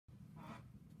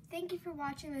Thank you for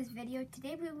watching this video.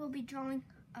 Today we will be drawing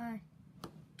a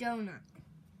donut.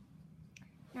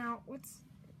 Now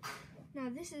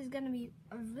this is going to be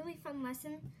a really fun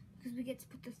lesson because we get to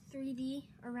put the 3D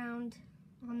around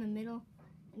on the middle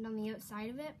and on the outside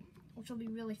of it, which will be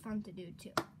really fun to do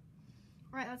too.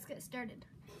 Alright, let's get started.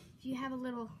 If you have a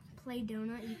little play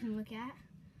donut you can look at,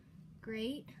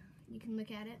 great. You can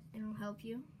look at it and it'll help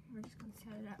you. We're just going to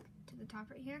set it up to the top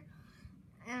right here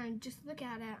and just look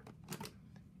at it,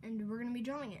 and we're going to be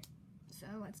drawing it. So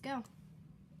let's go.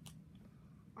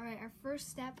 Alright, our first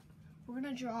step, we're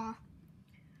going to draw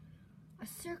a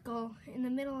circle in the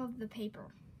middle of the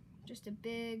paper. Just a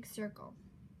big circle.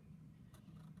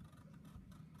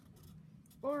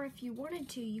 Or if you wanted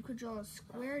to, you could draw a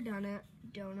square donut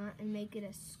and make it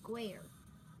a square.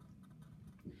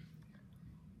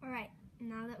 Alright,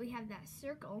 now that we have that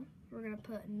circle, we're going to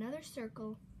put another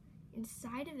circle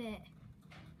inside of it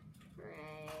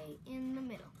right in the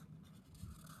middle.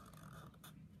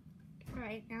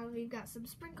 Alright, now we've got some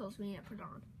sprinkles we need to put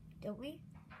on, don't we?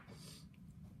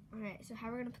 Alright, so how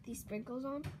we're going to put these sprinkles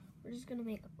on, we're just going to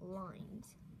make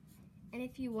lines. And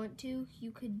if you want to,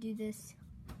 you could do this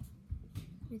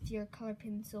with your color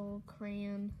pencil,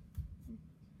 crayon,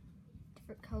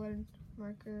 different colored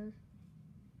marker.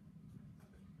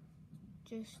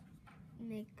 Just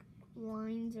make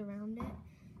lines around it.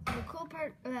 And the cool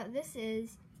part about this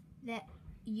is that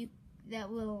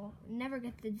will never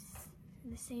get the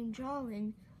same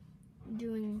drawing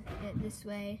doing it this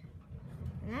way,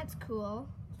 and that's cool.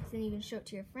 So then you can show it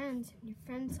to your friends, and your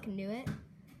friends can do it,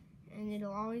 and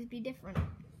it'll always be different.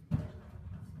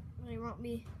 There won't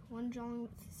be one drawing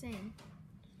that's the same.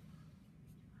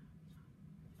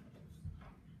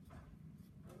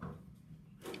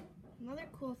 Another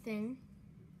cool thing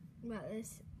about this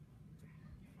is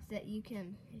that you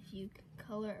can, if you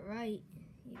color it right,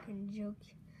 you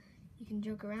can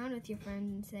joke around with your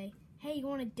friends and say, "Hey, you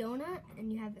want a donut?"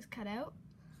 And you have this cut out,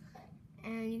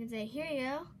 and you can say, "Here you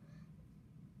go."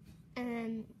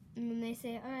 And then they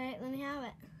say, "All right, let me have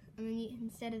it." And then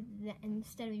instead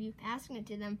of you passing it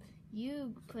to them,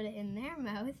 you put it in their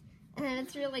mouth, and then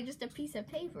it's really just a piece of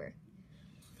paper.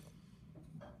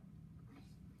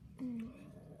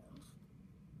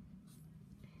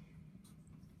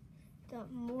 The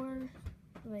more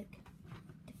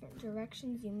different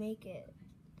directions you make it,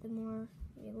 the more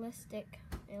realistic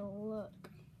it'll look.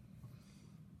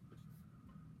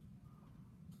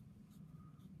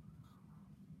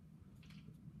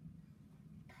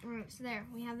 Alright, so there,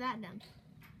 we have that done.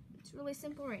 It's really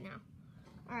simple right now.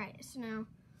 Alright, so now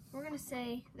we're going to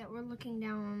say that we're looking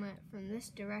down on it from this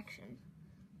direction.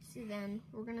 So then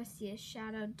we're going to see a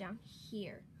shadow down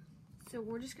here. So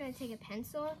we're just going to take a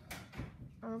pencil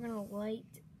and we're going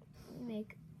to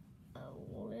make a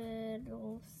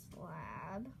little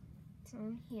slab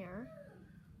down here.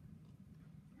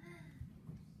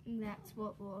 And that's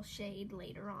what we'll shade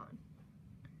later on.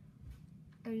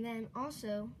 And then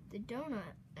also the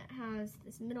donut has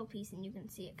this middle piece and you can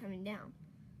see it coming down.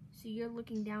 So you're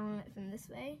looking down on it from this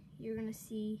way, you're going to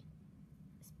see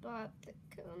a spot that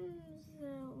comes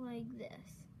out like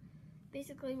this.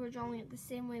 Basically we're drawing it the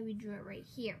same way we drew it right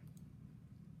here.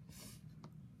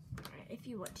 Alright, if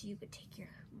you want to, you could take your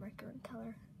marker and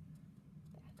color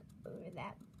back over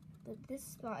that. But this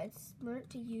spot, it's smart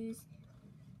to use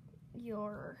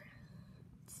your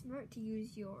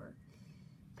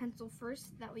pencil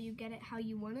first, that way you get it how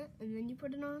you want it, and then you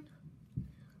put it on.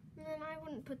 And then I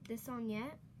wouldn't put this on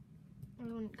yet. I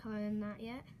wouldn't color in that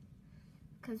yet,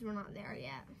 because we're not there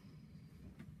yet.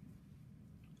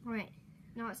 Alright,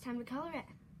 now it's time to color it.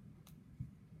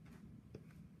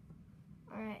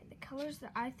 Alright, the colors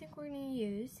that I think we're going to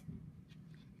use,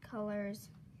 colors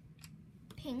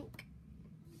pink,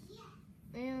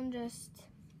 and just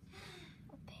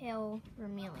a pale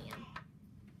vermilion.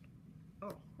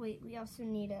 Oh, wait, we also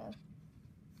need a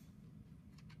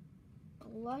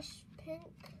blush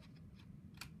pink.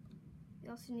 We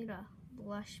also need a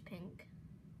blush pink.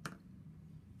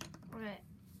 Alright.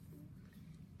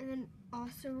 And then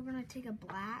also we're going to take a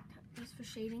black just for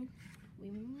shading. We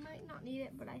might not need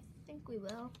it, but I think we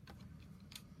will.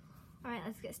 Alright,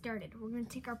 let's get started. We're going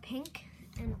to take our pink,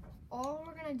 and all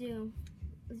we're going to do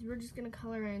is we're just going to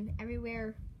color in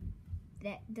everywhere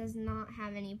that does not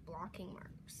have any blocking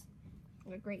marks.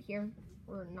 Like right here,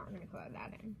 we're not going to color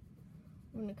that in.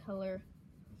 We're going to color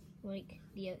like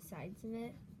the outsides of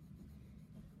it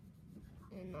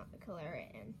and not color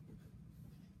it in.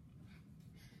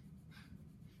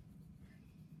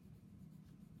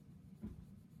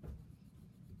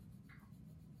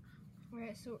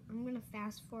 Alright, so I'm going to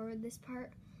fast forward this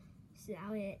part so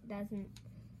that way it doesn't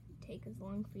take as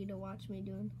long for you to watch me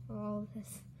doing all of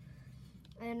this.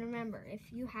 And remember,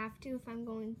 if you have to, if I'm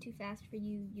going too fast for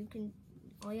you, you can,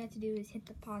 all you have to do is hit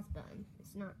the pause button.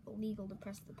 It's not illegal to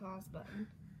press the pause button.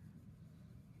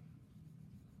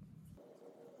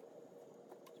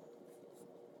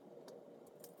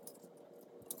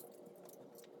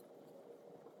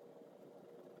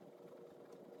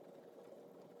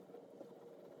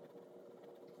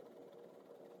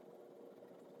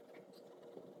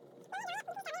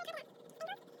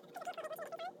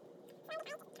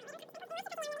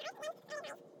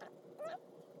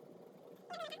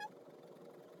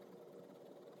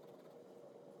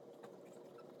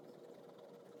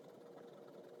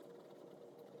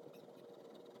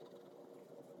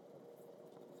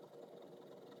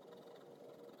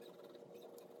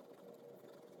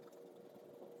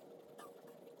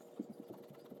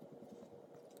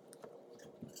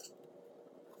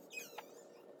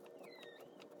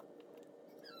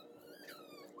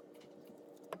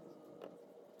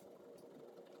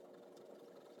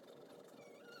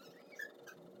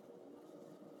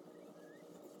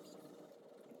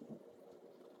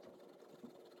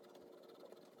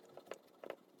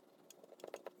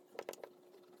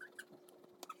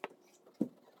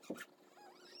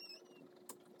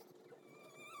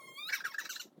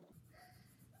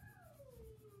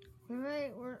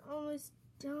 Alright, we're almost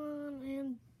done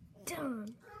and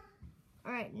done.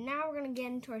 Alright, now we're going to get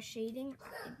into our shading.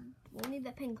 We'll need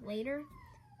the pink later.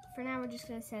 For now, we're just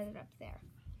going to set it up there.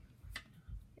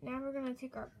 Now we're going to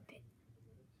take our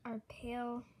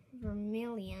pale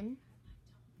vermilion.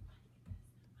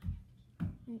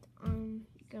 And I'm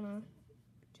going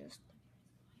to just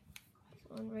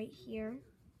put one right here.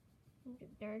 Make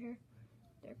it darker.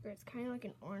 It's kind of like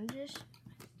an orangish.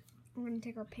 We're going to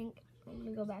take our pink. I'm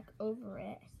going to go back over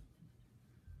it.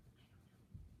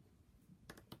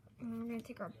 And I'm going to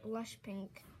take our blush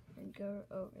pink and go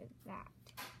over that.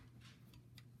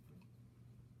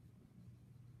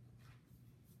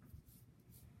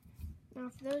 Now,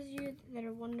 for those of you that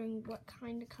are wondering what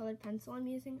kind of colored pencil I'm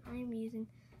using, I am using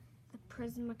the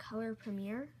Prismacolor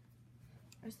Premier.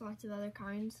 There's lots of other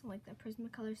kinds, like the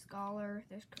Prismacolor Scholar,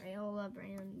 there's Crayola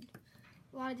brand,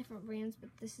 a lot of different brands, but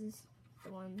this is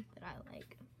the one that I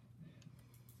like.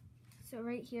 So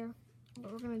right here,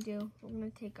 what we're going to do, we're going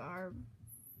to take our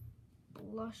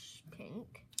blush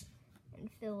pink and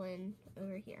fill in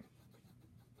over here.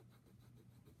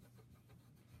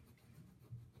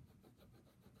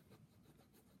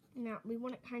 Now we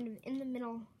want it kind of in the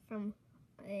middle from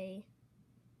a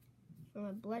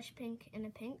blush pink and a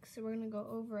pink, so we're going to go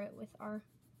over it with our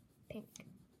pink,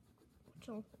 which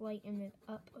will lighten it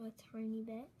up a tiny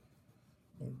bit.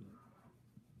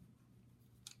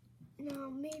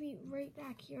 Now, maybe right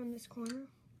back here in this corner,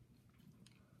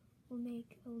 we'll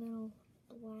make a little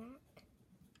black.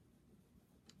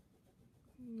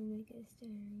 And we'll make it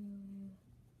start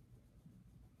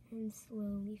and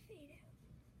slowly fade out.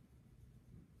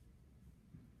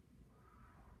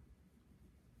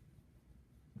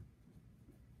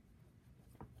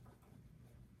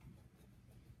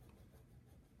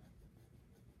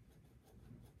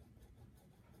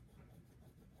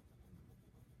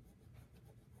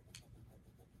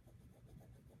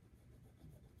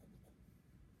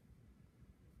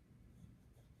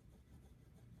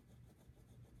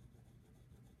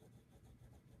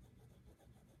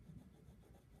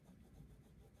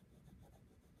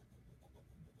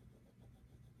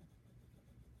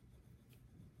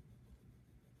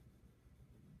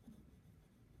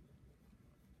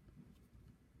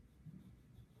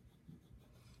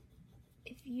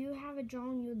 If you have a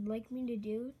drawing you would like me to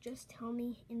do, just tell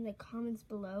me in the comments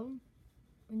below.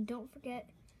 And don't forget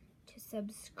to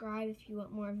subscribe if you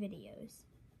want more videos.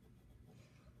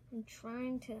 I'm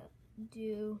trying to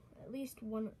do at least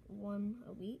one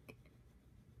a week.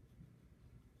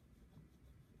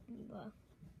 But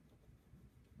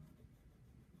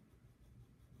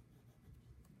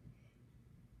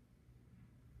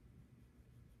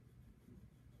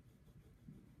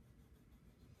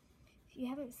if you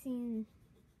haven't seen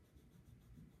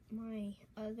my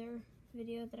other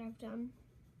video that I've done,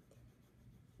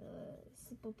 the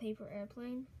simple paper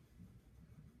airplane,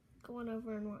 go on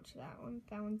over and watch that one.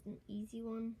 That one's an easy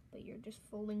one, but you're just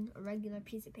folding a regular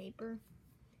piece of paper.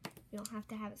 You don't have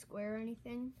to have it square or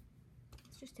anything.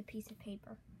 It's just a piece of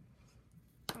paper.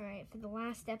 Alright, for the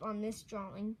last step on this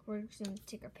drawing, we're just going to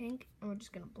take our pink and we're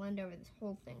just going to blend over this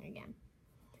whole thing again.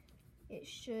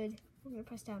 We're going to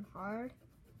press down hard.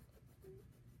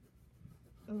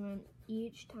 And then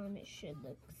each time it should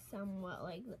look somewhat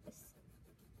like this.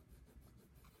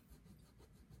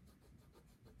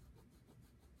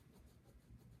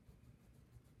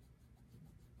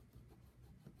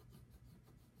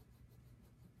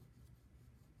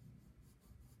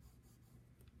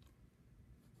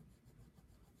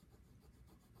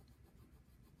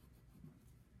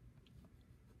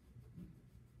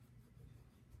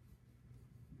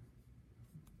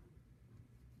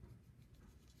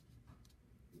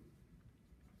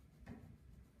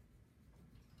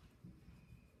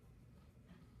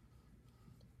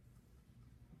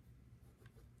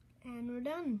 And we're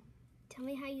done. Tell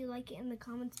me how you like it in the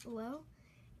comments below,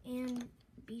 and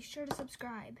be sure to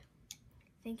subscribe.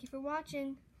 Thank you for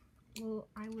watching.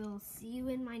 I will see you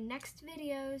in my next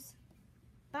videos.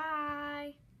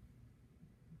 Bye!